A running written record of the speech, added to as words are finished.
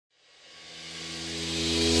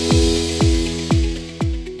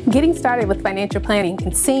Getting started with financial planning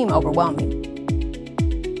can seem overwhelming.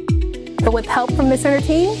 But with help from Ms. and her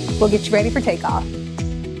team, we'll get you ready for takeoff.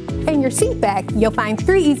 In your seat back, you'll find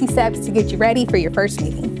 3 easy steps to get you ready for your first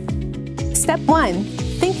meeting. Step 1,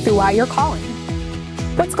 think through why you're calling.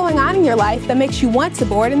 What's going on in your life that makes you want to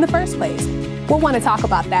board in the first place? We'll want to talk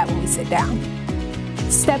about that when we sit down.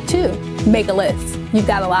 Step 2, make a list. You've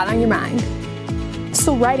got a lot on your mind.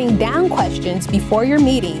 So writing down questions before your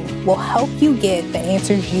meeting will help you get the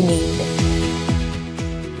answers you need.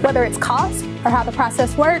 Whether it's cost or how the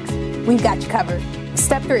process works, we've got you covered.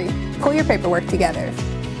 Step 3, pull your paperwork together.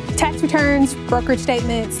 Tax returns, brokerage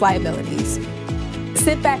statements, liabilities.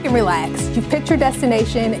 Sit back and relax. You've picked your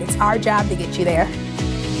destination. It's our job to get you there.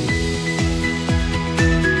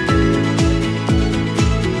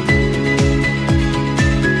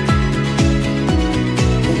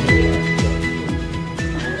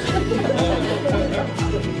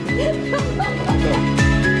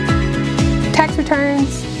 Tax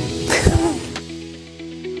returns.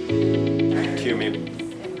 Cue me.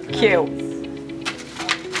 Cue.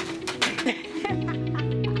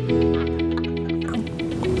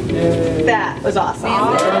 That was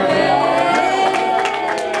awesome.